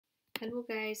Hello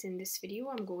guys, in this video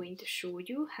I'm going to show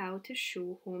you how to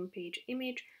show homepage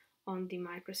image on the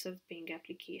Microsoft Bing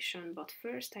application. But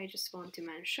first I just want to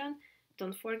mention,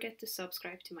 don't forget to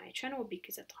subscribe to my channel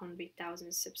because at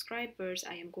 100,000 subscribers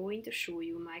I am going to show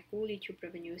you my cool YouTube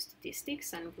revenue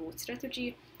statistics and growth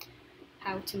strategy,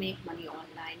 how to make money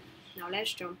online. Now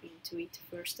let's jump into it.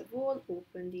 First of all,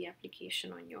 open the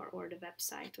application on your or the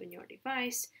website on your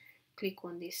device, click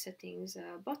on the settings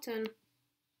button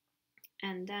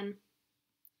and then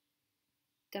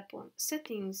tap on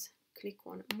settings, click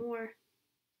on more,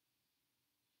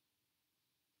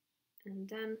 and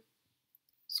then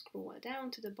scroll down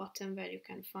to the bottom where you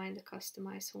can find the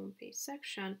customize homepage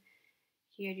section.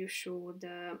 Here you show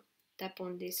tap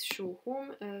on this show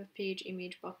home page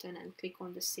image button and click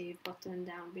on the save button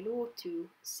down below to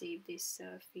save this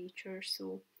feature.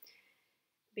 So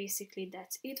basically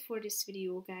that's it for this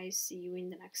video guys. See you in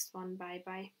the next one. Bye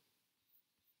bye.